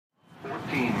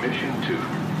Mission 2,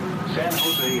 San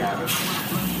Jose Avenue.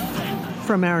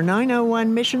 From our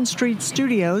 901 Mission Street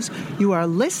studios, you are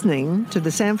listening to the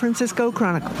San Francisco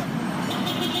Chronicle.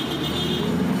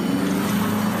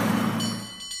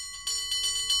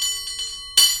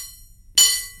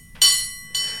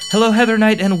 Hello, Heather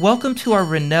Knight, and welcome to our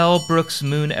Rennell Brooks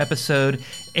Moon episode,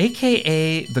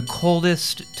 a.k.a. the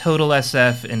coldest Total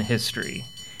SF in history.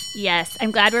 Yes,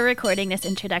 I'm glad we're recording this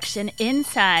introduction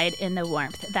inside in the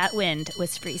warmth. That wind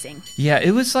was freezing. Yeah,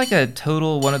 it was like a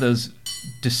total one of those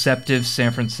deceptive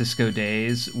San Francisco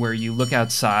days where you look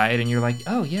outside and you're like,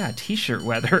 oh yeah, t-shirt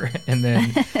weather, and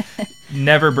then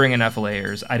never bring enough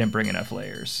layers. I didn't bring enough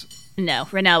layers. No,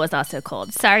 Rennell was also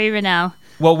cold. Sorry, Rennell.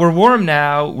 Well, we're warm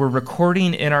now. We're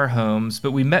recording in our homes,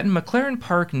 but we met in McLaren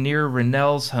Park near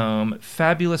Rennell's home.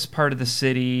 Fabulous part of the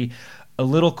city. A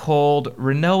little cold.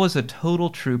 Rennell was a total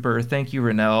trooper. Thank you,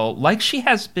 Rennell. Like she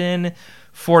has been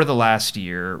for the last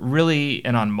year, really,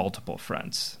 and on multiple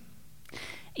fronts.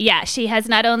 Yeah, she has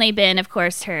not only been, of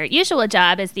course, her usual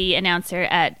job as the announcer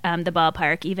at the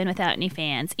ballpark, even without any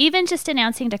fans, even just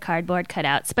announcing to cardboard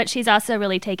cutouts, but she's also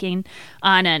really taking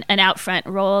on an out front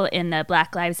role in the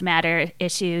Black Lives Matter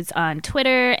issues on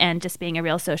Twitter and just being a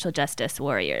real social justice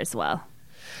warrior as well.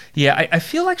 Yeah, I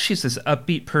feel like she's this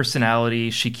upbeat personality.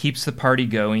 She keeps the party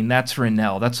going. That's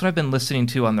Rennell. That's what I've been listening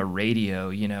to on the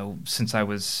radio, since I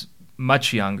was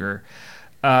much younger.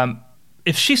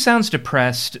 If she sounds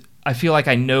depressed, I feel like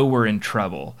I know we're in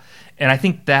trouble. And I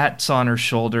think that's on her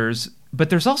shoulders. But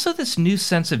there's also this new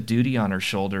sense of duty on her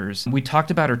shoulders. We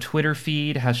talked about her Twitter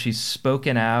feed, how she's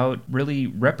spoken out, really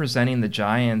representing the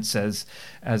Giants as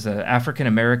an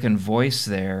African-American voice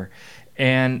there.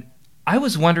 And I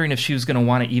was wondering if she was going to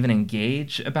want to even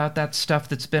engage about that stuff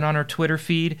that's been on her Twitter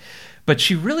feed. But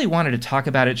she really wanted to talk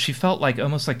about it. She felt like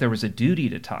almost like there was a duty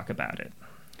to talk about it.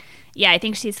 Yeah, I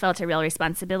think she's felt a real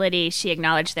responsibility. She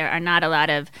acknowledged there are not a lot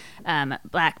of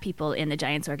Black people in the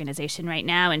Giants organization right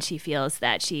now, and she feels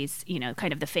that she's,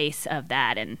 kind of the face of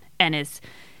that and is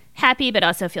happy but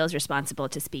also feels responsible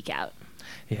to speak out.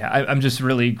 Yeah, I'm just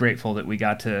really grateful that we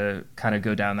got to kind of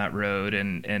go down that road.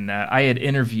 And I had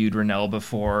interviewed Rennell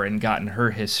before and gotten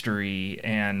her history,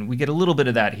 and we get a little bit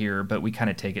of that here, but we kind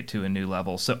of take it to a new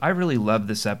level. So I really love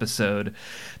this episode.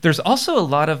 There's also a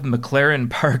lot of McLaren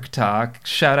Park talk.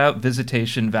 Shout out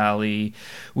Visitation Valley.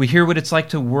 We hear what it's like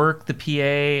to work the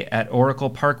PA at Oracle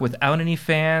Park without any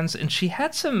fans, and she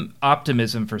had some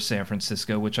optimism for San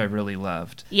Francisco, which I really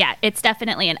loved. Yeah, it's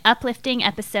definitely an uplifting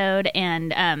episode,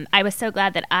 and I was so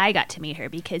glad that I got to meet her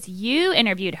because you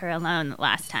interviewed her alone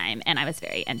last time, and I was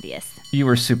very envious. You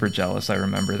were super jealous, I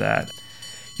remember that.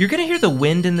 You're going to hear the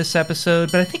wind in this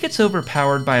episode, but I think it's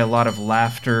overpowered by a lot of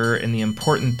laughter and the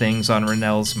important things on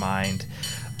Rennell's mind.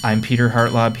 I'm Peter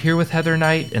Hartlaub here with Heather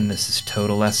Knight, and this is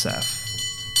Total SF.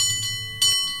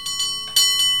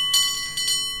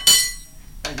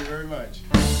 Thank you very much.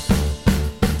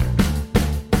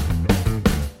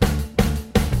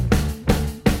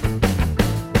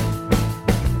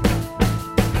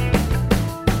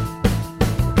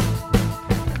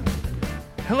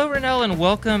 Hello, Rennell, and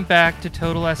welcome back to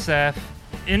Total SF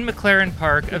in McLaren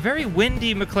Park. A very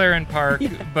windy McLaren Park,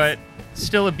 yes, but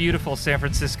still a beautiful San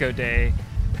Francisco day.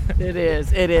 It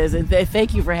is. And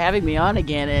thank you for having me on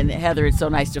again. And Heather, it's so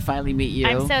nice to finally meet you.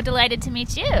 I'm so delighted to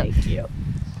meet you. Thank you.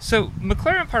 So,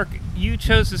 McLaren Park, you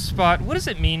chose this spot. What does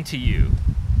it mean to you?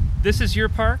 This is your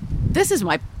park? This is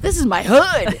my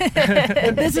hood.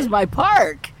 And this is my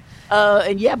park.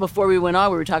 And yeah, before we went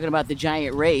on, we were talking about the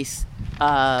Giant Race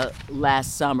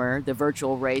last summer, the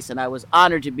virtual race, and I was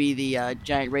honored to be the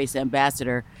Giant Race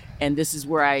ambassador. And this is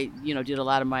where I, did a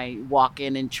lot of my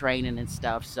walking and training and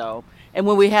stuff. So, and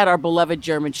when we had our beloved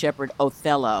German Shepherd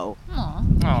Othello,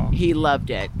 he loved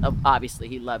it. Obviously,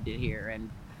 he loved it here. And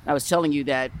I was telling you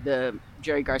that the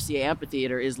Jerry Garcia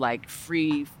Amphitheater is like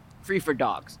free for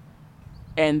dogs.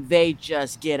 And they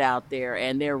just get out there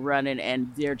and they're running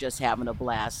and they're just having a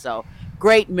blast. So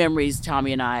great memories,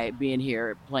 Tommy and I being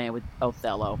here playing with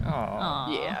Othello.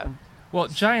 Aww. Yeah. Well,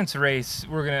 Giants Race,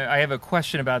 I have a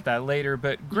question about that later,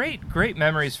 but great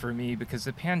memories for me because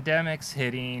the pandemic's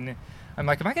hitting. I'm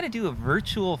like, am I going to do a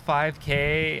virtual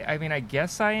 5K? I mean, I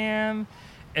guess I am.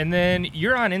 And then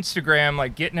you're on Instagram,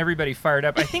 like getting everybody fired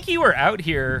up. I think you were out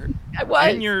here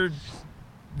in your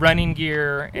running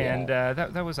gear, and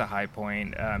that was a high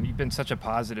point. You've been such a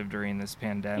positive during this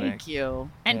pandemic. Thank you.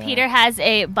 And Peter has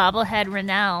a bobblehead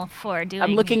Rennell for doing.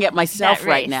 I'm looking at myself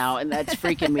right now, and that's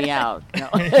freaking me out. No.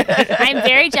 I'm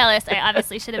very jealous. I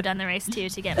obviously should have done the race too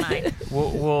to get mine.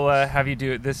 We'll have you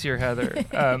do it this year, Heather.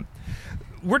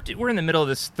 we're in the middle of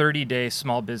this 30-day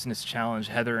small business challenge,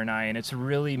 Heather and I, and it's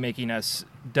really making us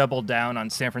double down on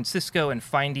San Francisco and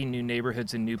finding new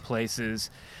neighborhoods and new places.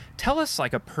 Tell us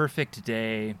like a perfect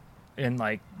day in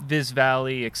like Viz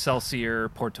Valley, Excelsior,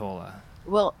 Portola.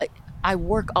 Well, I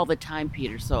work all the time,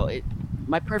 Peter, so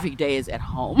my perfect day is at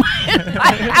home in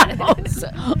my house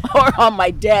or on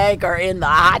my deck or in the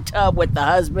hot tub with the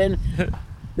husband.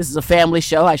 This is a family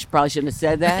show. I probably shouldn't have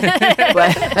said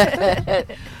that.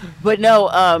 But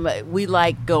no, we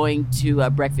like going to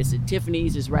breakfast at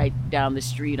Tiffany's. Is right down the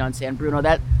street on San Bruno.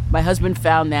 That my husband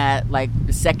found that like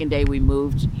the second day we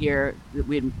moved here.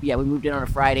 We moved in on a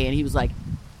Friday, and he was like,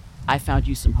 I found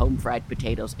you some home fried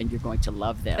potatoes and you're going to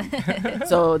love them.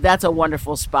 So that's a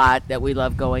wonderful spot that we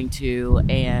love going to.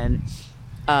 And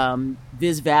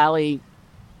Viz Valley,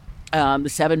 the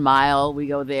 7 Mile, we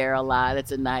go there a lot.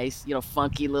 It's a nice,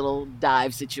 funky little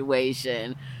dive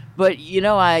situation. But,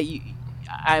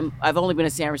 I've only been a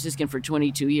San Franciscan for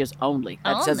 22 years only.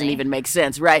 That doesn't even make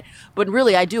sense, right? But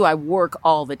really, I do. I work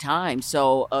all the time.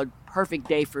 So a perfect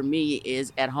day for me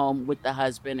is at home with the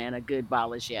husband and a good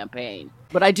bottle of champagne.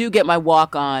 But I do get my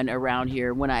walk on around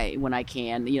here when I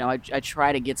can. I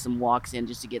try to get some walks in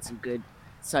just to get some good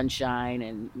sunshine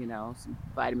and, some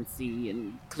vitamin C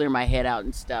and clear my head out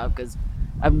and stuff because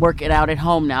I'm working out at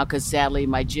home now because sadly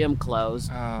my gym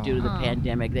closed due to the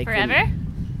pandemic. They Forever?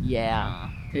 Yeah.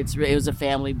 It was a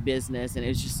family business and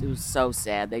it was so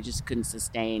sad. They just couldn't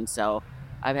sustain. So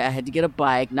I had to get a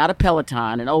bike, not a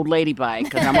Peloton, an old lady bike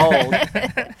because I'm old,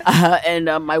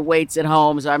 and my weights at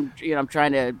home. So I'm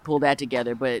trying to pull that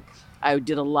together. But I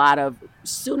did a lot of, as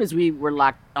soon as we were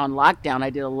on lockdown,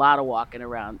 I did a lot of walking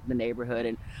around the neighborhood.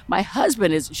 And my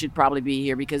husband should probably be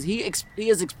here because he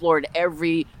has explored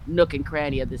every nook and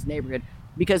cranny of this neighborhood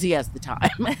because he has the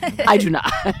time. I do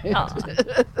not.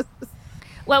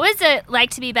 What was it like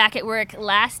to be back at work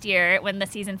last year when the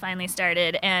season finally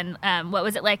started? And what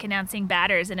was it like announcing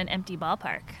batters in an empty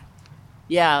ballpark?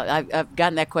 Yeah, I've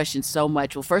gotten that question so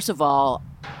much. Well, first of all,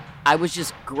 I was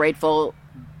just grateful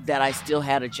that I still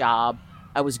had a job.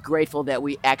 I was grateful that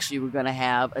we actually were going to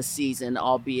have a season,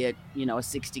 albeit, a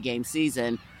 60-game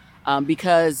season,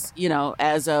 because,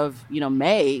 as of,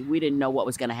 May, we didn't know what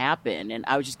was going to happen. And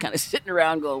I was just kind of sitting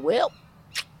around going, well,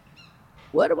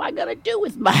 what am I going to do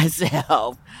with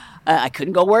myself? I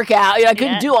couldn't go work out. I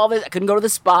couldn't do all this. I couldn't go to the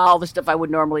spa, all the stuff I would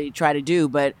normally try to do.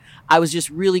 But I was just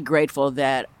really grateful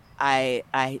that I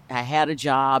had a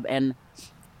job. And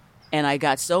I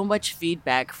got so much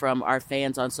feedback from our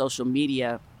fans on social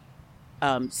media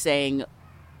saying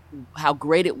how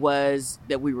great it was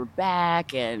that we were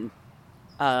back. And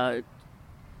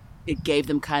it gave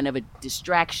them kind of a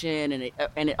distraction.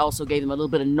 And it also gave them a little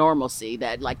bit of normalcy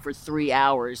that like for 3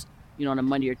 hours, on a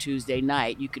Monday or Tuesday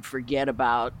night, you could forget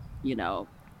about,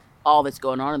 all that's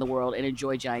going on in the world and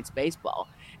enjoy Giants baseball.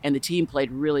 And the team played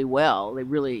really well. They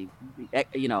really,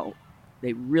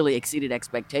 exceeded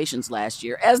expectations last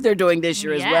year, as they're doing this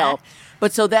year as well.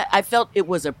 But so that I felt it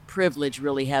was a privilege,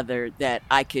 really, Heather, that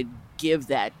I could give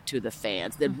that to the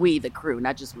fans, that we, the crew,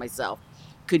 not just myself,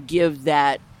 could give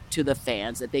that to the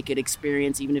fans, that they could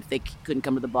experience, even if they couldn't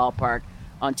come to the ballpark.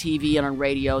 On TV and on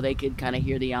radio, they could kind of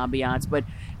hear the ambiance. But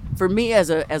for me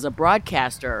as a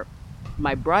broadcaster,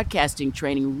 my broadcasting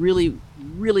training really,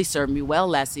 really served me well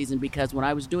last season because when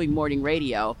I was doing morning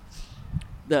radio,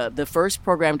 the first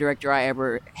program director I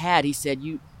ever had, he said,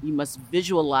 you must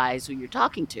visualize who you're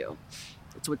talking to.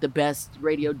 It's what the best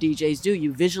radio DJs do.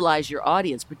 You visualize your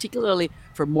audience, particularly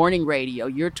for morning radio.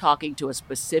 You're talking to a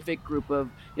specific group of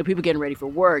people getting ready for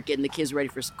work, getting the kids ready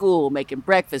for school, making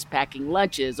breakfast, packing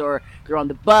lunches, or they're on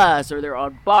the bus, or they're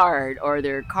on BART, or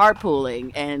they're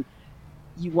carpooling, and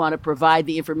you want to provide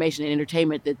the information and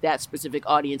entertainment that specific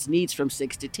audience needs from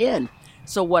 6 to 10.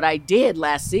 So what I did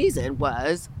last season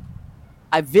was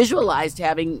I visualized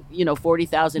having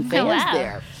 40,000 fans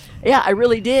there. Yeah, I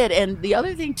really did. And the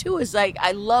other thing, too, is like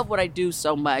I love what I do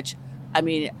so much. I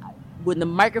mean, when the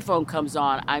microphone comes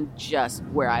on, I'm just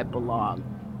where I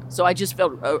belong. So I just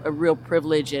felt a real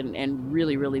privilege and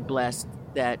really, really blessed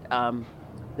that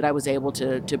that I was able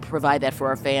to provide that for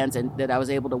our fans and that I was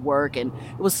able to work. And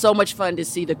it was so much fun to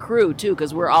see the crew, too,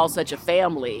 because we're all such a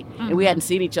family. Mm-hmm. And we hadn't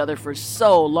seen each other for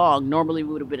so long. Normally,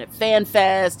 we would have been at Fan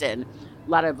Fest and a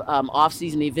lot of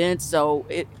off-season events, so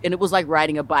it was like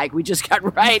riding a bike. We just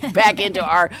got right back into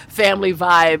our family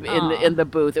vibe in the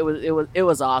booth. It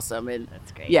was awesome, and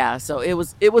that's great. Yeah, so it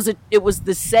was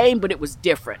the same, but it was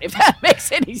different. If that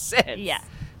makes any sense. Yeah.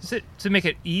 So to make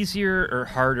it easier or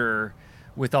harder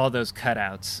with all those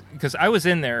cutouts, because I was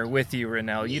in there with you,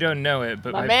 Ronell. You don't know it,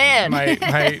 but my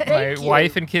my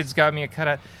wife and kids got me a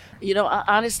cutout.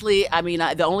 Honestly, I mean,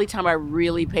 the only time I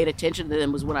really paid attention to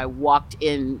them was when I walked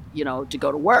in, to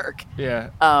go to work. Yeah.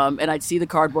 And I'd see the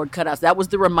cardboard cutouts. That was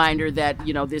the reminder that,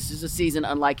 this is a season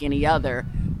unlike any other.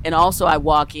 And also I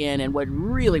walk in, and what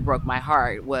really broke my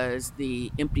heart was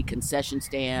the empty concession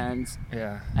stands.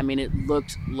 Yeah. I mean, it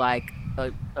looked like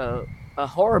a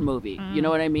horror movie. You know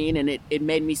what I mean? And it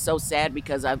made me so sad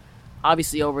because I've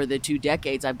obviously over the 2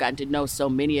 decades, I've gotten to know so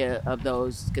many of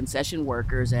those concession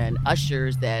workers and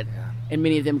ushers and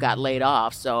many of them got laid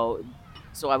off. So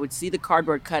I would see the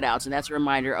cardboard cutouts, and that's a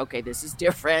reminder, okay, this is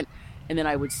different. And then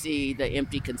I would see the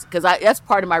empty, because that's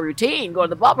part of my routine, going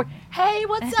to the ballpark. Hey,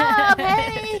 what's up?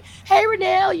 Hey,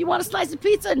 Renelle, you want a slice of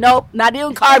pizza? Nope, not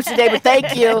doing carbs today, but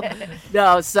thank you.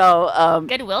 No, so.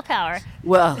 Good willpower.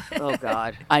 Well, oh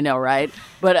God, I know, right?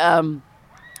 But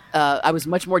I was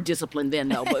much more disciplined then,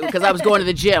 though, because I was going to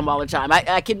the gym all the time.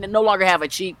 I can no longer have a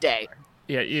cheat day.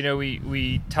 Yeah,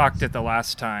 we talked at the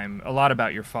last time a lot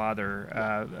about your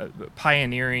father,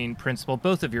 pioneering principal,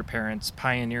 both of your parents,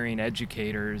 pioneering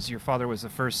educators. Your father was the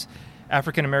first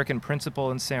African-American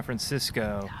principal in San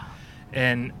Francisco.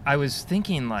 And I was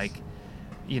thinking, a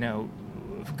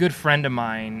good friend of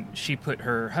mine, she put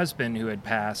her husband who had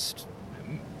passed,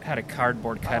 had a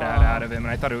cardboard cutout out of him,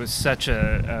 and I thought it was such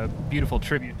a beautiful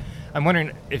tribute. I'm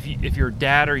wondering if your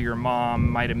dad or your mom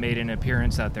might have made an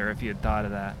appearance out there, if you had thought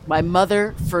of that. My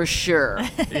mother, for sure.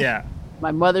 Yeah.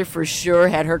 My mother, for sure,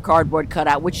 had her cardboard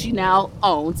cutout, which she now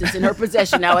owns. It's in her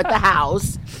possession now at the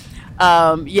house.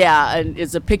 And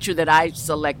it's a picture that I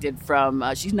selected from,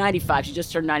 she's 95. She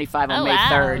just turned 95 on May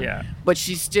 3rd. Yeah. But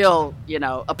she's still,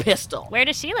 a pistol. Where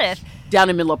does she live? Down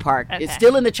in Menlo Park. Okay. It's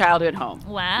still in the childhood home.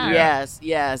 Wow.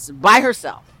 Yes. By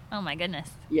herself. Oh, my goodness.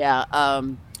 Yeah.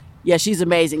 She's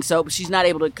amazing. So she's not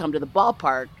able to come to the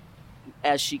ballpark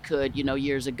as she could,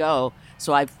 years ago.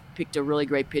 So I've picked a really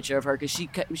great picture of her because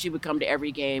she would come to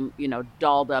every game,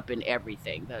 dolled up in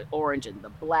everything, the orange and the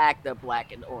black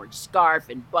and orange scarf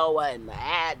and boa and the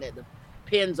hat and the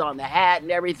pins on the hat and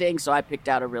everything. So I picked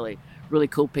out a really, really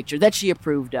cool picture that she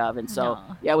approved of. And so,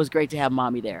 it was great to have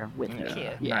Mommy there with me. Cute.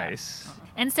 Yeah. Nice.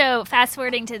 And so, fast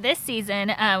forwarding to this season,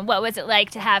 what was it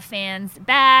like to have fans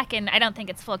back? And I don't think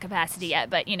it's full capacity yet,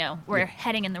 but, we're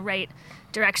heading in the right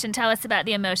direction. Tell us about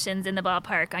the emotions in the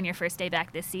ballpark on your first day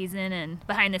back this season and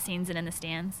behind the scenes and in the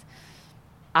stands.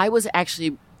 I was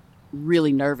actually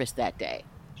really nervous that day.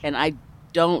 And I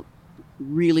don't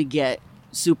really get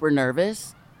super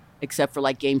nervous, except for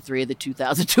Game 3 of the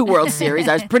 2002 World Series.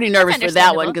 I was pretty nervous for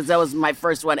that one because that was my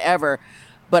first one ever.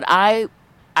 But I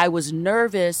was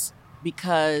nervous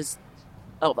because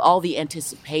of all the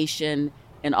anticipation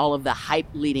and all of the hype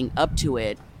leading up to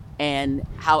it and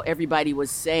how everybody was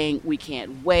saying, we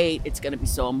can't wait, it's going to be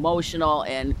so emotional.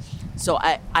 And so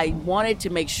I wanted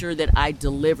to make sure that I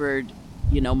delivered,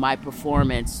 my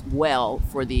performance well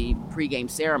for the pregame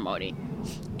ceremony.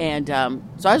 And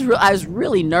so I was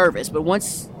really nervous. But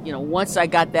once I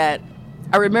got that,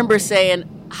 I remember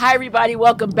saying, hi, everybody,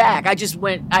 welcome back.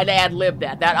 I'd ad-libbed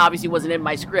that. That obviously wasn't in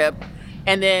my script.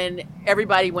 And then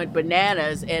everybody went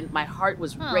bananas, and my heart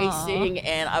was racing,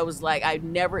 and I was like, I've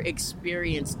never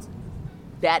experienced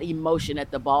that emotion at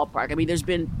the ballpark. I mean, there's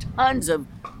been tons of,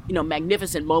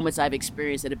 magnificent moments I've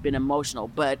experienced that have been emotional,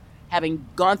 but having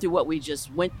gone through what we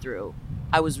just went through,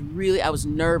 I was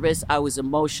nervous, I was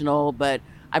emotional, but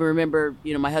I remember,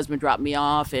 my husband dropped me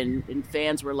off and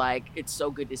fans were like, it's so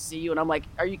good to see you. And I'm like,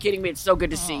 are you kidding me? It's so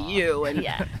good to see you. And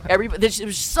there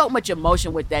was so much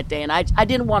emotion with that day. And I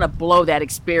didn't want to blow that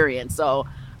experience. So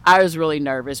I was really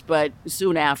nervous. But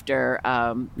soon after,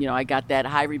 I got that,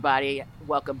 hi, everybody,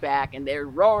 welcome back. And they're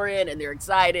roaring and they're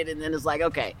excited. And then it's like,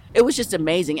 okay, it was just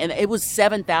amazing. And it was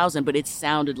 7,000, but it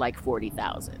sounded like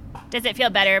 40,000. Does it feel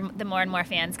better the more and more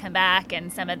fans come back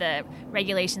and some of the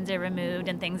regulations are removed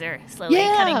and things are slowly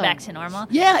coming back to normal?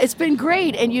 Yeah, it's been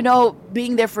great. And,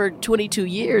 being there for 22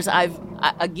 years, I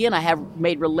have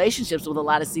made relationships with a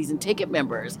lot of season ticket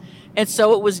members. And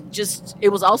so it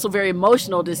was also very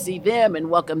emotional to see them and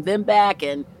welcome them back.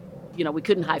 And, we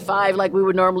couldn't high five like we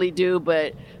would normally do.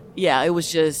 But, yeah, it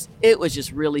was just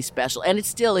really special. And it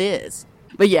still is.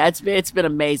 But, yeah, it's been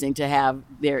amazing to have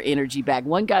their energy back.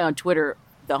 One guy on Twitter,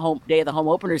 the day of the home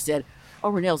opener, said, oh,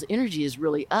 Renelle's energy is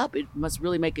really up. It must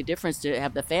really make a difference to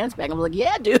have the fans back. I'm like,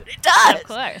 yeah, dude, it does. Of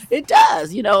course. It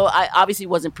does. I obviously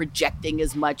wasn't projecting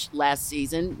as much last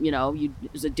season.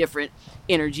 There's a different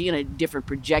energy and a different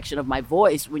projection of my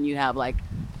voice when you have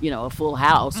a full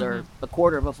house or a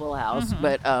quarter of a full house.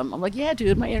 But I'm like, yeah,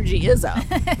 dude, my energy is up.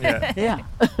 Yeah.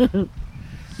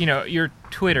 Your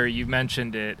Twitter, you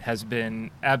mentioned it, has been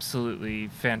absolutely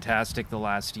fantastic the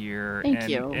last year. Thank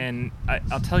you. And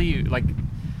I'll tell you,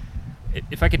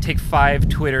 if I could take 5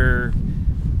 Twitter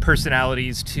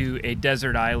personalities to a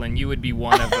desert island, you would be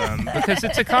one of them, because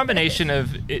it's a combination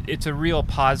of it's a real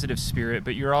positive spirit,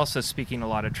 but you're also speaking a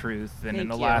lot of truth. And in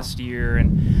the last year,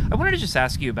 and I wanted to just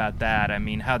ask you about that. I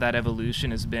mean, how that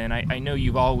evolution has been. I know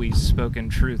you've always spoken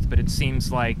truth, but it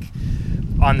seems like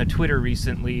on the Twitter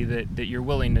recently that you're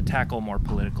willing to tackle more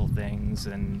political things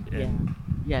and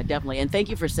Yeah, definitely. And thank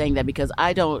you for saying that, because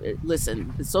I don't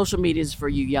listen. Social media is for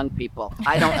you young people.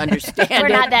 I don't understand. We're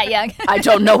not that young. I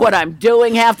don't know what I'm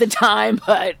doing half the time,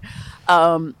 but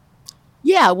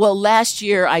yeah. Well, last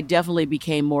year I definitely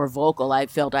became more vocal. I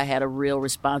felt I had a real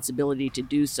responsibility to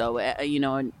do so.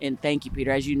 And thank you,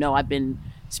 Peter. As you know, I've been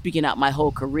speaking out my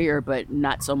whole career, but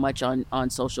not so much on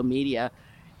social media.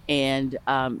 And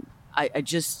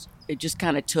it just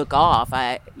kind of took off.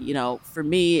 For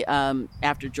me,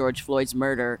 after George Floyd's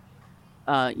murder,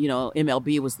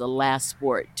 MLB was the last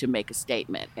sport to make a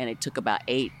statement, and it took about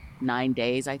 8-9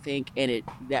 days, I think, and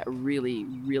that really,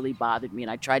 really bothered me.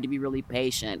 And I tried to be really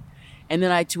patient, and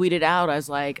then I tweeted out, I was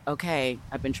like, okay,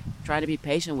 I've been trying to be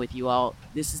patient with you all.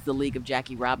 This is the League of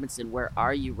Jackie Robinson. Where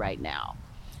are you right now?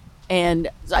 And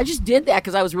so I just did that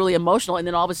because I was really emotional. And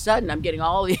then all of a sudden, I'm getting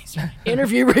all these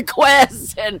interview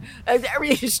requests, and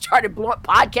everything just started blowing up,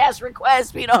 podcast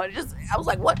requests. I was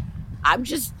like, what? I'm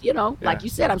just, like you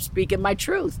said, I'm speaking my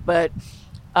truth. But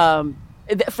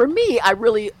for me, I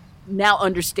really now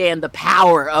understand the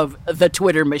power of the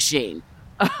Twitter machine,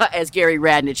 as Gary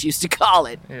Radnich used to call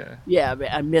it. Yeah,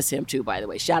 I miss him too, by the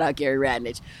way. Shout out Gary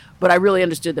Radnich. But I really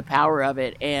understood the power of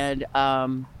it. And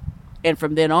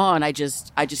from then on, I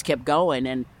just kept going.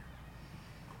 And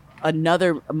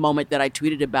another moment that I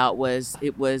tweeted about was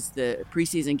the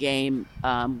preseason game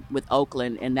with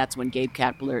Oakland, and that's when Gabe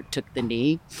Kapler took the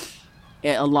knee,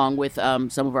 along with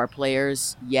some of our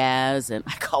players, Yaz, and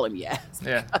I call him Yaz.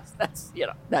 Yeah,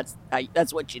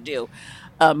 that's what you do.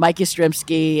 Mike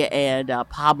Yastrzemski and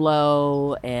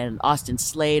Pablo and Austin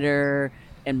Slater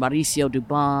and Mauricio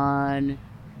Dubon.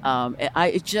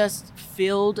 It just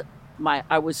filled.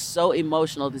 I was so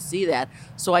emotional to see that.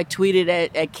 So I tweeted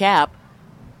at Cap.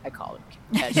 I call him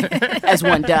as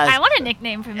one does. I want a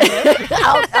nickname from you.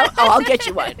 I'll get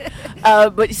you one.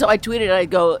 But so I tweeted. I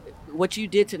go, what you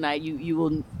did tonight, you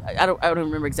will. I don't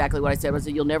remember exactly what I said. But I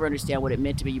said, you'll never understand what it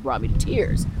meant to me. You brought me to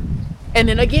tears. And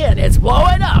then again, it's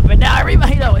blowing up, and now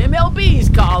everybody, MLB's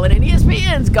calling, and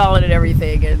ESPN's calling, and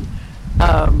everything,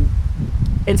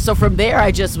 and so from there,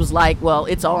 I just was like, well,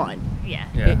 it's on. Yeah.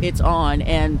 It's on.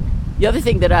 And the other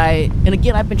thing that and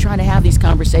again, I've been trying to have these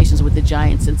conversations with the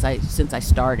Giants since I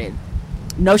started.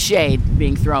 No shade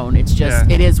being thrown. It's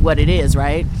just, It is what it is,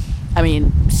 right? I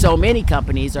mean, so many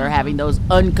companies are having those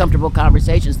uncomfortable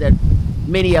conversations that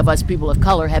many of us people of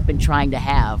color have been trying to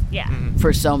have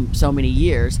for so many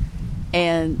years.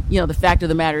 And, the fact of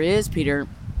the matter is, Peter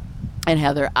and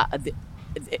Heather,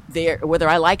 whether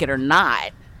I like it or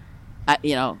not, I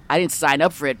didn't sign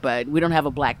up for it, but we don't have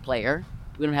a black player.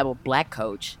 We don't have a black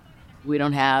coach. We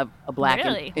don't have a black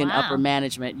in upper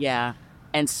management. Yeah.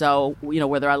 And so,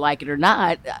 whether I like it or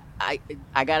not, I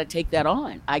got to take that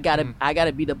on. I got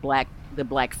to be the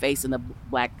black face and the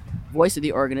black voice of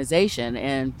the organization.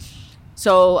 And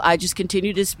so I just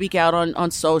continue to speak out on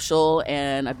social,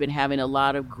 and I've been having a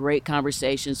lot of great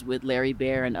conversations with Larry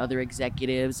Baer and other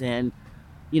executives. And,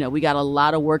 we got a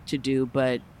lot of work to do,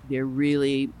 but they're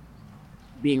really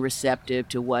being receptive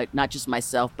to what, not just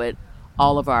myself, but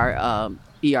all of our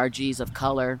ERGs of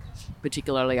color,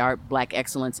 particularly our Black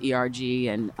Excellence ERG.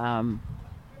 And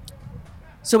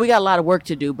so we got a lot of work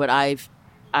to do, but I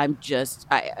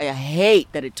hate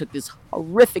that it took this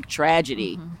horrific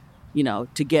tragedy,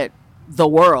 to get the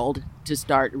world to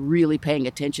start really paying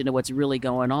attention to what's really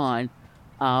going on.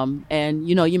 And,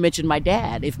 you mentioned my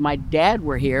dad. If my dad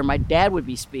were here, my dad would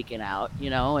be speaking out,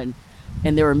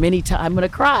 and there were many times, I'm going to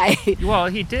cry. Well,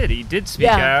 he did speak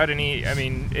out, and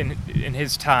in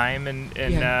his time,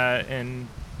 and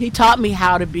he taught me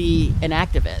how to be an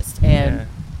activist. And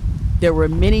there were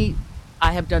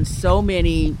I have done so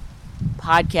many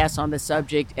podcasts on the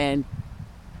subject, and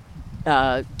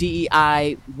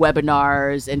DEI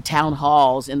webinars and town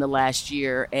halls in the last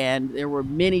year. And there were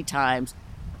many times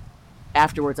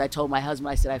afterwards, I told my husband,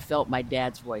 I said, I felt my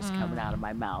dad's voice coming out of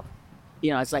my mouth.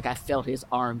 It's like I felt his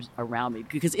arms around me,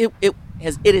 because it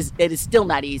is still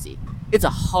not easy. It's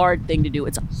a hard thing to do.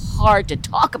 It's hard to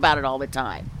talk about it all the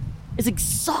time. It's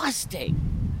exhausting.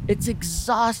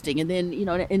 And then,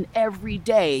 and every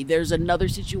day there's another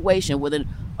situation with an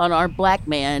unarmed black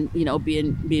man,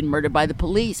 being murdered by the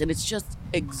police. And it's just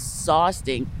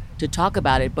exhausting to talk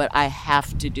about it, but I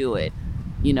have to do it.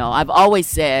 I've always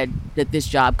said that this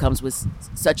job comes with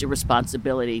such a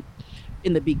responsibility.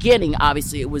 in the beginning,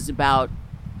 obviously, it was about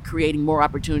creating more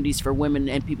opportunities for women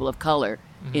and people of color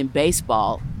in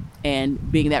baseball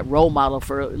and being that role model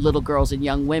for little girls and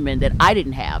young women that I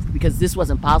didn't have, because this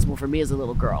wasn't possible for me as a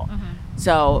little girl.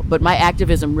 So, but my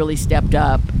activism really stepped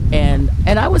up, and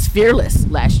I was fearless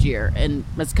last year, and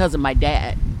that's because of my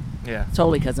dad. Yeah.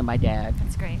 Totally because of my dad.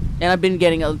 That's great. And I've been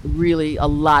getting a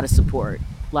lot of support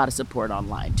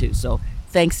online too. So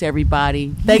thanks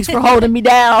everybody. Thanks for holding me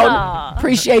down. Aw.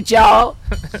 Appreciate y'all.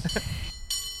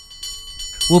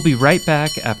 We'll be right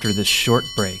back after this short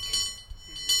break.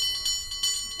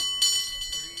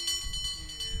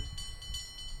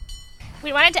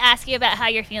 We wanted to ask you about how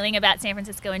you're feeling about San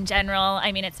Francisco in general.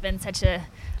 I mean, it's been such a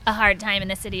hard time in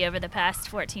the city over the past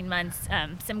 14 months.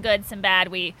 Some good, some bad.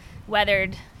 We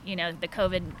weathered, the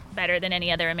COVID better than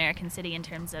any other American city in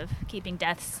terms of keeping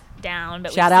deaths down.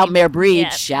 But Shout out Mayor Breed. Yeah,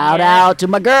 Shout out to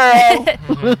my girl.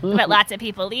 But lots of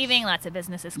people leaving, lots of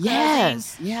businesses closing.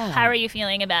 Yes, yeah. How are you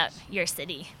feeling about your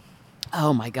city?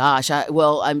 Oh my gosh.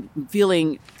 I'm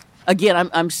feeling, again,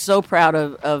 I'm so proud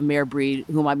of Mayor Breed,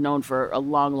 whom I've known for a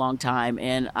long, long time.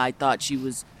 And I thought she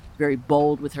was very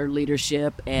bold with her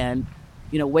leadership, and,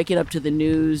 waking up to the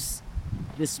news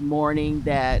this morning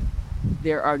that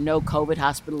there are no COVID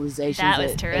hospitalizations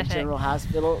at General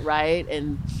Hospital, right?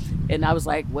 And I was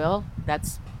like, well,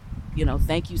 that's,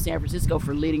 thank you, San Francisco,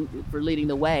 for leading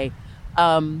the way.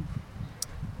 I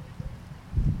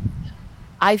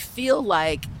feel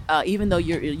like, even though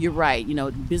you're right,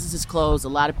 businesses closed, a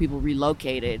lot of people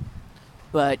relocated,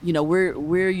 but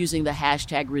we're using the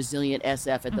hashtag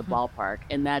 #ResilientSF at the ballpark,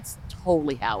 and that's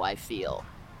totally how I feel.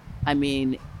 I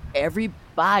mean,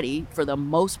 everybody, for the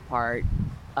most part,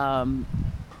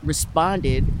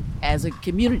 responded as a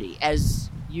community,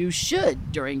 as you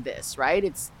should during this, right?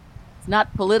 It's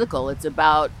not political. It's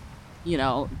about, you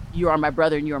are my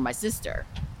brother and you are my sister.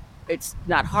 It's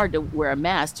not hard to wear a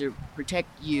mask to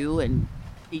protect you and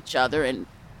each other. And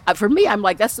for me, I'm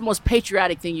like, that's the most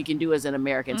patriotic thing you can do as an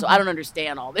American. So I don't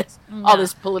understand all this,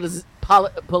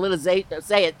 politicization.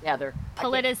 Say it, Heather.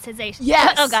 Politicization.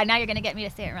 Yes. Oh God, now you're going to get me to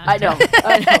say it wrong. I know.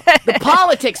 The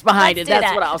politics behind it.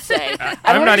 That's what I'll say.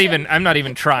 I'm not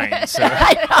even trying. So.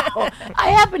 I know.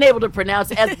 I have been able to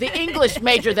pronounce it as the English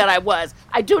major that I was.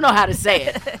 I do know how to say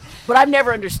it, but I've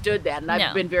never understood that, and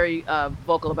I've been very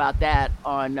vocal about that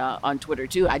on Twitter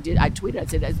too. I tweeted. I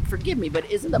said, "Forgive me, but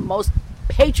isn't the most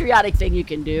patriotic thing you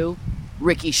can do,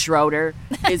 Ricky Schroeder,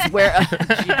 is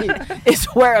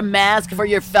wear a mask for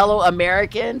your fellow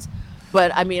Americans?"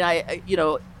 But I mean,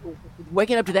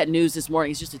 waking up to that news this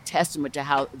morning is just a testament to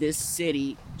how this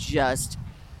city just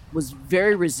was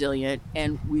very resilient,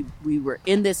 and we were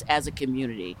in this as a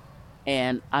community,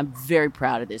 and I'm very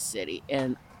proud of this city.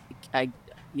 And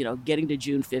getting to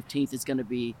June 15th is going to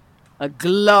be a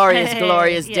glorious,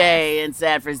 glorious day in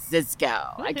San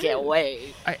Francisco. I can't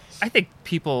wait. I think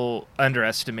people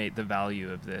underestimate the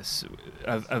value of this,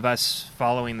 of us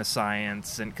following the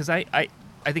science, and because I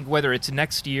think whether it's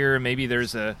next year, maybe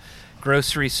there's a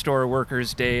grocery store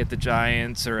workers' day at the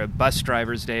Giants or a bus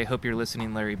driver's day. Hope you're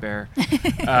listening, Larry Bear.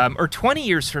 Or 20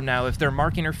 years from now, if they're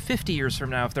marking, or 50 years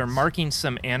from now, if they're marking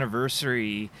some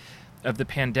anniversary of the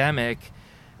pandemic.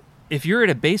 If you're at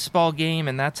a baseball game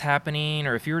and that's happening,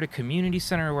 or if you're at a community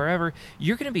center or wherever,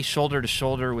 you're going to be shoulder to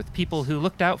shoulder with people who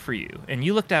looked out for you, and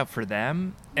you looked out for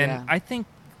them. And I think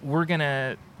we're going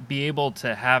to be able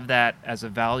to have that as a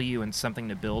value and something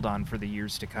to build on for the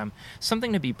years to come,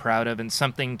 something to be proud of, and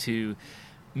something to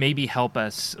maybe help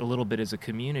us a little bit as a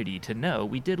community to know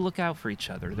we did look out for each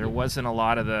other. There wasn't a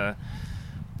lot of the,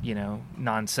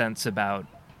 nonsense about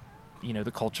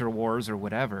the culture wars or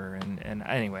whatever. And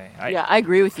anyway, I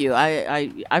agree with you.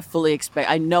 I fully expect.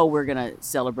 I know we're gonna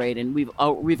celebrate, and we've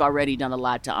already done a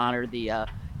lot to honor the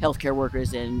healthcare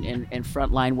workers and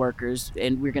frontline workers,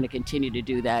 and we're gonna continue to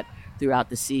do that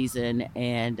throughout the season.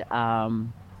 And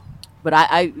but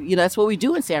I that's what we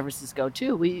do in San Francisco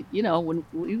too. We when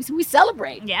we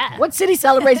celebrate. Yeah. What city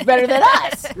celebrates better than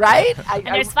us, right? And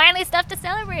there's finally stuff to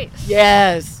celebrate.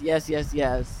 Yes.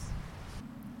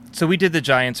 So we did the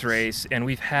Giants race, and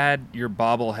we've had your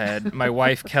bobblehead, my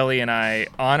wife Kelly and I,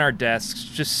 on our desks,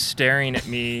 just staring at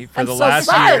me for the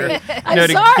last year,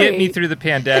 to get me through the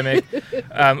pandemic.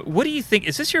 What do you think?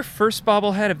 Is this your first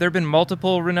bobblehead? Have there been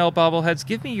multiple Ronell bobbleheads?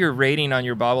 Give me your rating on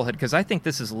your bobblehead, because I think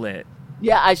this is lit.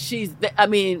 Yeah, she's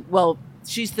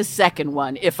the second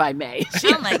one, if I may.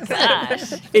 Oh my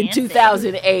gosh. In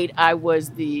 2008, I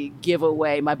was the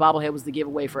giveaway. My bobblehead was the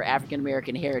giveaway for African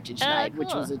American Heritage Night, cool.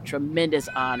 which was a tremendous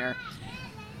honor.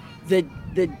 The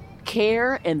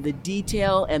care and the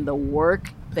detail and the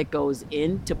work that goes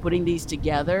into putting these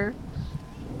together,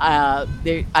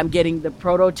 I'm getting the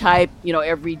prototype,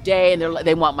 every day, and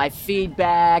they want my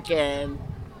feedback, and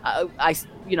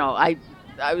I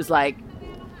was like,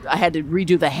 I had to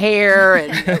redo the hair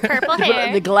and Purple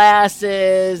hair. the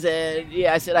glasses, and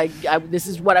I said I this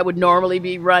is what I would normally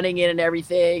be running in and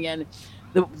everything. And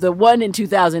the one in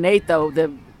 2008 though,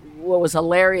 what was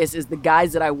hilarious is the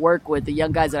guys that I work with, the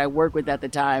young guys that I work with at the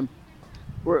time,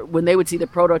 when they would see the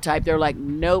prototype, they're like,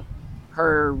 nope.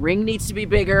 Her ring needs to be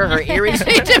bigger. Her earrings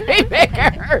need to be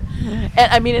bigger.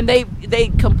 And they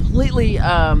completely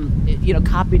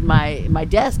copied my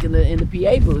desk in the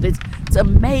PA booth. It's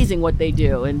amazing what they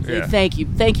do. And thank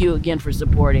you again for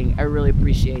supporting. I really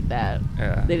appreciate that.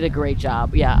 Yeah. They did a great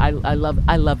job. Yeah, I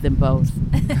love them both.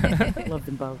 I love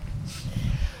them both.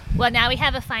 Well, now we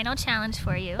have a final challenge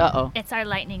for you. Uh-oh. It's our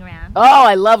lightning round. Oh,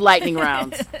 I love lightning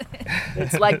rounds.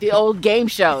 It's like the old game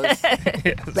shows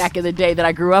back in the day that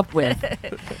I grew up with.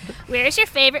 Where's your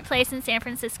favorite place in San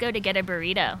Francisco to get a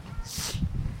burrito?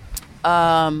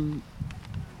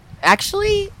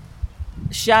 Actually,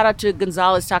 shout out to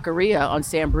Gonzalez Taqueria on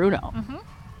San Bruno. Mm-hmm.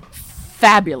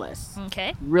 Fabulous.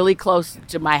 Okay. Really close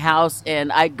to my house,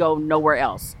 and I go nowhere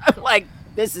else. I'm like,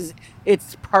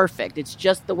 it's perfect. It's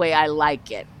just the way I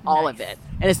like it, all of it.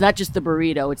 And it's not just the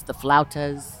burrito, it's the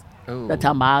flautas, the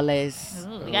tamales.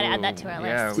 Ooh, we got to add that to our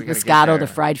list. The pescado, the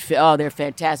fried fish. Oh, they're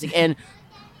fantastic. And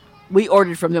we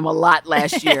ordered from them a lot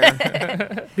last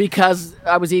year because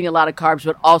I was eating a lot of carbs,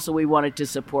 but also we wanted to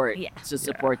support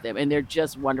them. And they're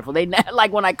just wonderful. They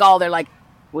like when I call, they're like,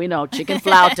 we know, chicken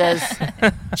flautas,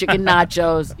 chicken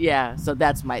nachos. Yeah, so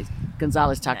that's my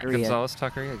Gonzalez Taqueria. Gonzalez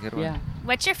Taqueria, good one. Yeah.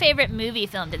 What's your favorite movie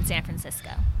filmed in San Francisco?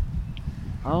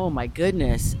 Oh, my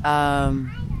goodness.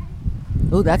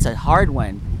 That's a hard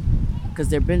one because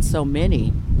there have been so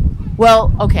many.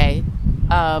 Well, okay.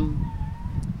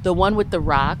 The one with The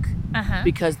Rock,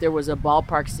 because there was a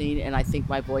ballpark scene and I think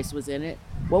my voice was in it.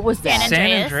 What was that?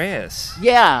 San Andreas.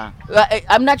 Yeah.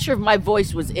 I'm not sure if my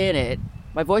voice was in it.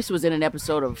 My voice was in an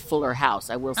episode of Fuller House,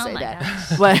 I will say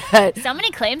that. But so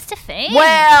many claims to fame.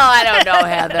 Well, I don't know,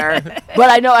 Heather. But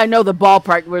I know the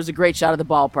ballpark. There was a great shot of the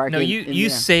ballpark. No, you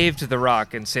saved The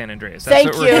Rock in San Andreas. Thank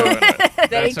That's what we're going with.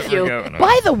 Thank you.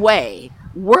 By the way,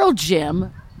 World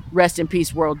Gym, rest in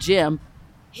peace, World Gym,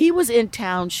 he was in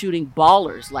town shooting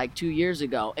Ballers like 2 years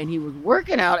ago, and he was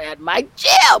working out at my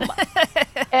gym.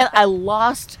 And I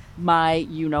lost my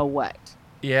you-know-what.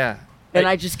 Yeah. And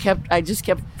I just kept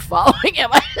following him.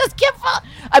 I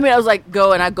was like,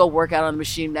 I'd go work out on the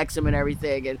machine next to him and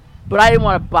everything. But I didn't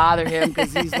want to bother him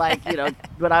because he's like,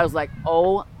 but I was like,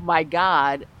 oh my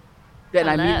God. Then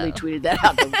I immediately tweeted that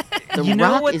out. The you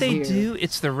know Rock what is they here. do?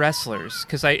 It's the wrestlers.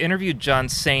 Because I interviewed John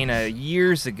Cena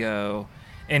years ago,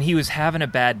 and he was having a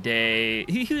bad day.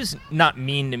 He was not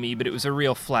mean to me, but it was a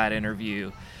real flat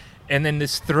interview. And then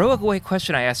this throwaway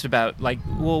question I asked about, like,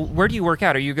 well, where do you work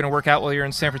out? Are you going to work out while you're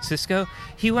in San Francisco?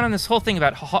 He went on this whole thing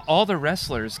about all the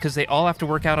wrestlers, because they all have to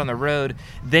work out on the road.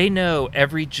 They know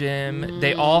every gym.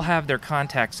 They all have their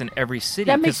contacts in every city.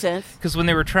 That makes sense. Because when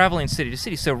they were traveling city to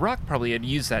city, so Rock probably had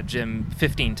used that gym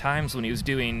 15 times when he was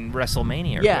doing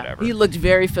WrestleMania or whatever. He looked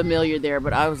very familiar there,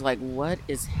 but I was like, what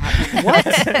is happening? What?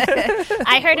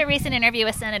 I heard a recent interview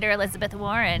with Senator Elizabeth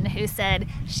Warren, who said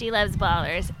she loves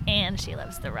Ballers and she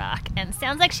loves The Rock. And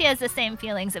sounds like she has the same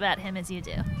feelings about him as you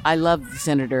do. I love the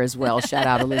senator as well. Shout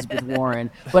out Elizabeth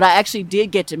Warren. But I actually did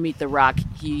get to meet The Rock.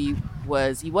 He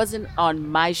wasn't on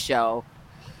my show,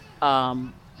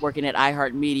 working at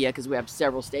iHeartMedia because we have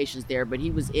several stations there. But he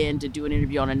was in to do an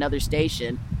interview on another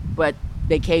station. But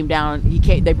they came down.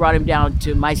 They brought him down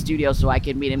to my studio so I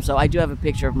could meet him. So I do have a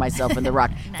picture of myself and The Rock.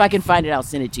 Nice. If I can find it, I'll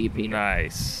send it to you, Peter.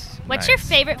 Nice. What's your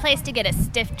favorite place to get a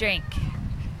stiff drink?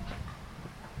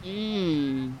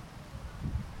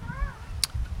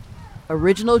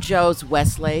 Original Joe's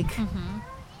Westlake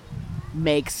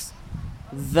makes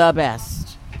the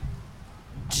best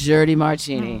dirty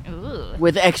martini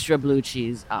with extra blue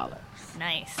cheese olives.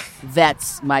 Nice.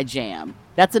 That's my jam.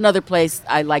 That's another place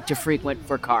I like to frequent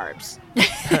for carbs.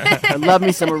 I love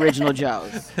me some Original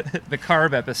Joe's. The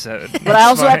carb episode. But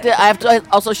I have to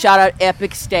also shout out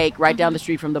Epic Steak right down the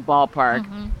street from the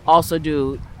ballpark. Also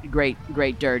do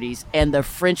great dirties, and the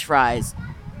French fries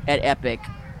at Epic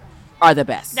are the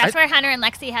best. That's where Hunter and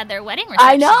Lexi had their wedding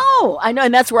reception. I know,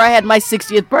 and that's where I had my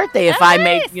 60th birthday. If I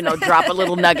may, drop a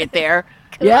little nugget there.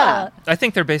 Cool. Yeah, I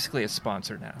think they're basically a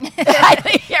sponsor now. I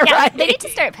think you're right. They need to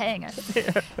start paying us.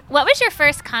 What was your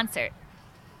first concert?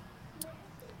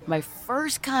 My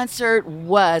first concert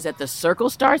was at the Circle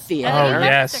Star Theater. Oh,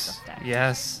 yes.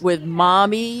 Yes. With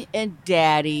Mommy and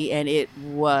Daddy, and it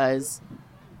was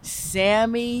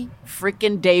Sammy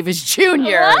freaking Davis Jr.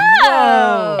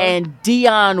 Whoa. and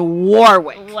Dionne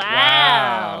Warwick.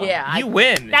 Wow. Yeah, You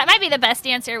win. That might be the best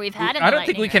answer we've had in the I don't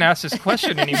think we can ask this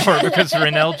question anymore because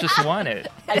Renelle just won it.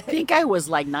 I think I was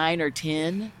like 9 or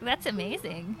 10. That's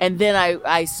amazing. And then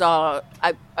I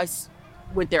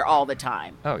went there all the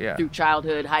time. Oh, yeah. Through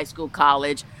childhood, high school,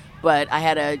 college. But I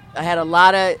had a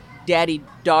lot of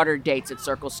daddy-daughter dates at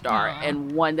Circle Star. Aww.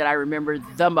 And one that I remember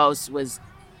the most was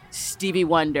Stevie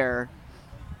Wonder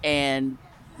and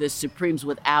the Supremes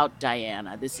without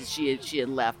Diana. She had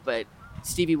left, but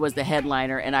Stevie was the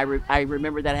headliner, and I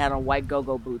remember that I had on white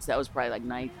go-go boots. That was probably like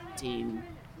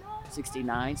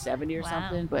 1969, 70 or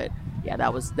something. But yeah,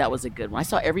 that was a good one. I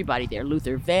saw everybody there.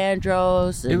 Luther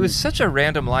Vandross. It was such a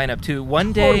random lineup too.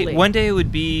 One day it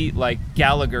would be like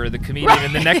Gallagher, the comedian,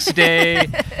 and the next day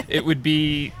it would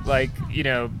be like,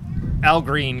 Al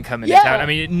Green coming to town. I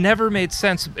mean, it never made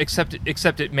sense except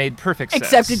it made perfect sense.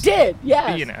 Except it did,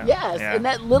 yes. Yes. Yeah. And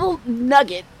that little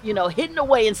nugget, hidden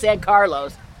away in San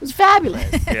Carlos was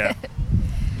fabulous. Yeah.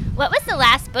 What was the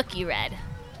last book you read?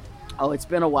 Oh, it's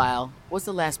been a while. What's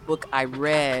the last book I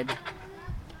read?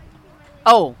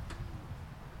 Oh,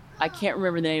 I can't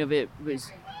remember the name of it.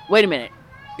 Wait a minute.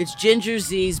 It's Ginger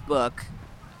Z's book.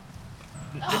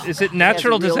 Is it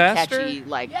Natural It has a real Disaster? catchy,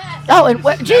 oh, and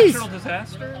what? Geez. Natural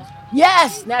Disaster?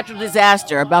 Yes, Natural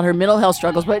Disaster, about her mental health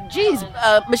struggles. But geez,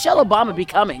 Michelle Obama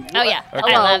Becoming. Oh, yeah. Hello.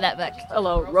 I love that book.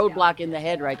 Hello, roadblock in the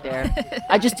head right there.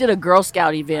 I just did a Girl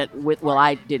Scout event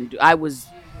I was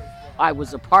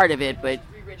a part of it, but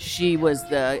she was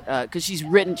because she's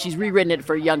rewritten it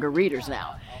for younger readers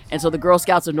now. And so the Girl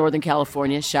Scouts of Northern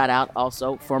California, shout out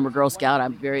also, former Girl Scout,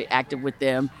 I'm very active with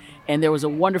them. And there was a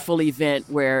wonderful event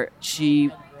where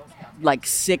 6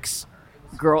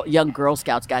 young Girl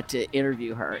Scouts got to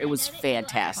interview her. It was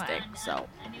fantastic. Wow. So,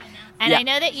 And I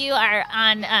know that you are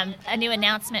on a new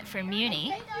announcement for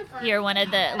Muni. You're one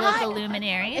of the local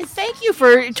luminaries. and thank you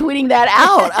for tweeting that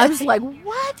out. I was like,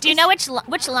 what? Do you know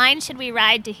which line should we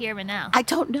ride to hear Renelle? I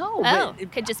don't know. Oh, but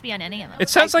it could just be on any of them. It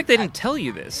sounds like they didn't tell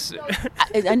you this.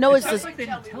 I know it's just. they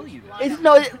didn't tell you this.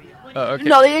 Okay.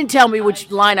 No, they didn't tell me which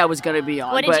line I was going to be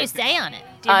on. What did you say on it?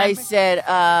 Do you I remember? said,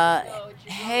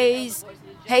 hey,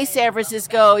 San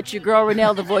Francisco, it's your girl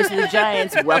Renelle, the voice of the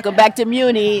Giants. Welcome back to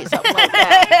Muni. Something like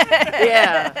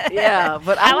that. Yeah.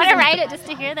 But I want to write it just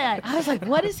to hear that. I was like,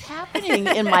 what is happening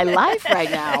in my life right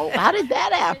now? How did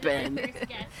that happen?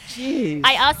 Jeez.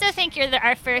 I also think you're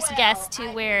our first guest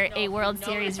to wear a World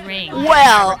Series ring.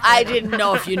 Well, I didn't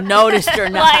know if you noticed or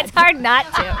not. Well, it's hard not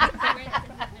to.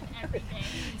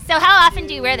 So how often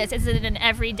do you wear this? Is it an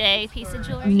everyday piece of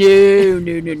jewelry?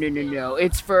 No.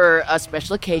 It's for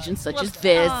special occasions such as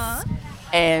this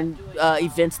and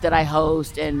events that I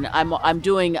host. And I'm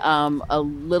doing a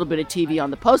little bit of TV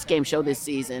on the post-game show this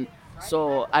season.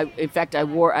 So, I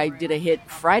did a hit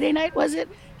Friday night, was it?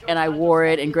 And I wore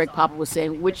it, and Greg Papa was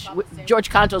saying,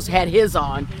 George Contos had his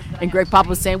on, and Greg Papa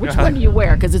was saying, which one do you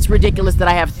wear? Because it's ridiculous that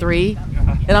I have 3.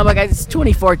 And I'm like, it's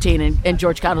 2014, and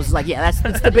George Contos was like, yeah,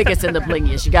 it's the biggest and the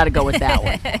blingiest. You got to go with that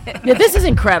one. Yeah, this is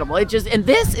incredible. And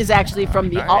this is actually from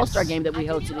the All-Star game that we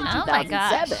hosted in 2007. Oh my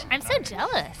gosh, I'm so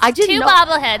jealous. I didn't 2 know-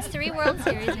 bobbleheads, 3 World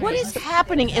Series. What rings. is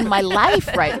happening in my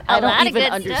life right now? I A lot don't of even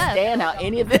good understand how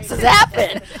any of this has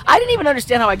happened. I didn't even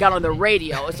understand how I got on the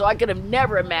radio, so I could have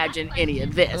never imagined any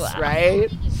of this, right?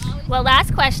 Well,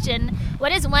 last question.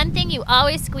 What is one thing you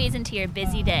always squeeze into your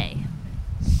busy day?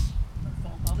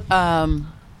 A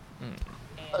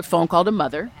phone call to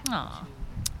mother, Aw.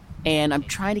 and I'm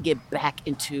trying to get back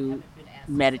into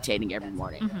meditating every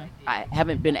morning. Mm-hmm. I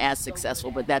haven't been as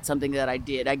successful, but that's something that I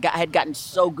did. I had gotten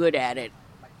so good at it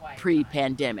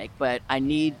pre-pandemic, but I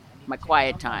need my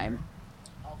quiet time,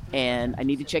 and I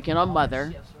need to check in on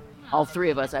mother. All 3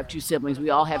 of us, I have 2 siblings.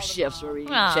 We all have shifts where we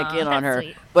check in on that's her.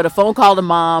 sweet. But a phone call to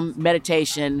mom,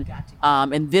 meditation,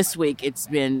 and this week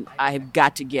I have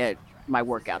got to get my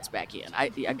workouts back in. I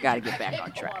got to get back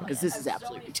on track because this is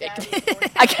absolutely ridiculous.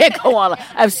 I can't go on.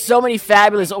 I have so many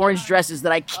fabulous orange dresses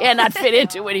that I cannot fit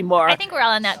into anymore. I think we're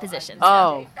all in that position. So.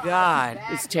 Oh, God.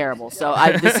 It's terrible. So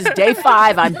this is day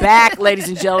 5. I'm back, ladies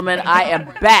and gentlemen. I am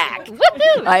back.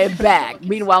 Woohoo! I am back.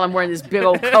 Meanwhile, I'm wearing this big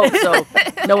old coat so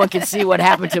no one can see what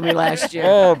happened to me last year.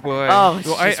 Oh, boy. Oh, it's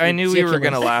well, just I knew we were ridiculous.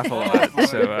 going to laugh a lot,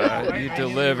 so you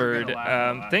delivered.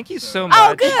 Thank you so much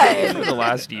Oh, good. for the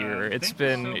last year. It's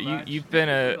been you've been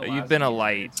a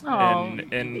light,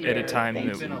 and at a time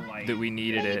that we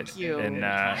needed it. Thank you. And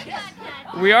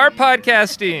we are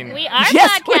podcasting. We are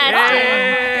Yes, we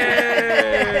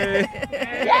podcasting. Yay!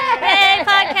 Hey,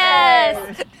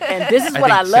 podcast! And This is I what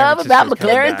think I San love about Francisco's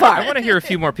coming McLaren back. Park. I want to hear a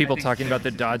few more people talking about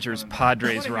the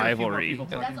Dodgers-Padres rivalry.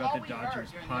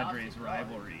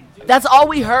 That's all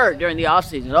we heard during the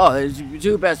offseason. Oh, it's your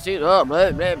two best teams. Oh,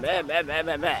 blah, blah, blah, blah, blah,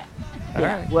 blah, blah.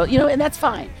 Yeah, right. well, and that's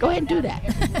fine. Go ahead and do that.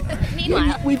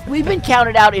 Meanwhile, We've been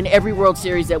counted out in every World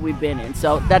Series that we've been in,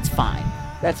 so that's fine.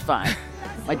 That's fine.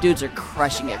 My dudes are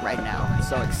crushing it right now. I'm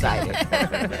so excited.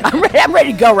 I'm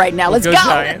ready to go right now. Let's Go go.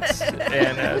 Giants.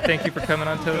 And thank you for coming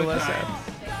on Total SF.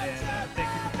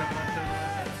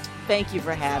 Thank you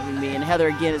for having me. And Heather,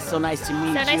 again, it's so nice to meet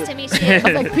you. so nice to meet you. I was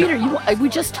like, Peter, we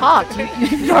just talked.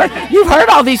 You've heard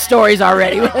all these stories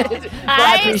already. But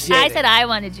I appreciate I it. said I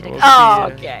wanted you to come. Oh,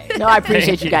 okay. No, I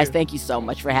appreciate Thank you guys. you. Thank you so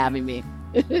much for having me.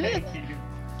 Okay.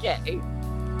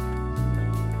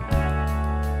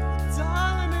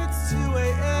 Darling, it's 2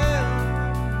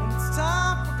 a.m. and it's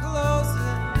time for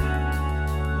closing.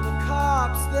 And the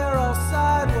cops, they're all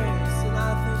sideways, and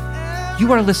I think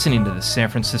You are listening to the San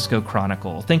Francisco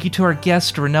Chronicle. Thank you to our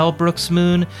guest, Rennell Brooks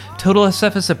Moon. Total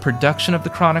SF is a production of the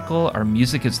Chronicle. Our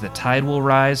music is The Tide Will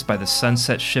Rise by the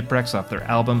Sunset Shipwrecks off their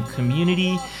album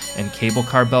Community, and Cable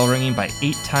Car Bell Ringing by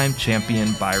 8-time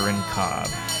champion Byron Cobb.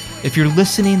 If you're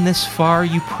listening this far,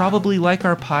 you probably like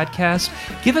our podcast.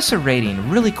 Give us a rating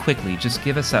really quickly. Just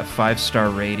give us that 5-star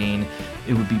rating.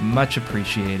 It would be much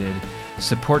appreciated.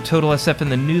 Support Total SF in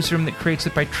the newsroom that creates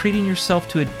it by treating yourself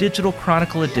to a digital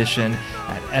Chronicle edition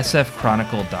at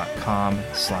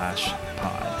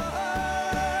sfchronicle.com/pod.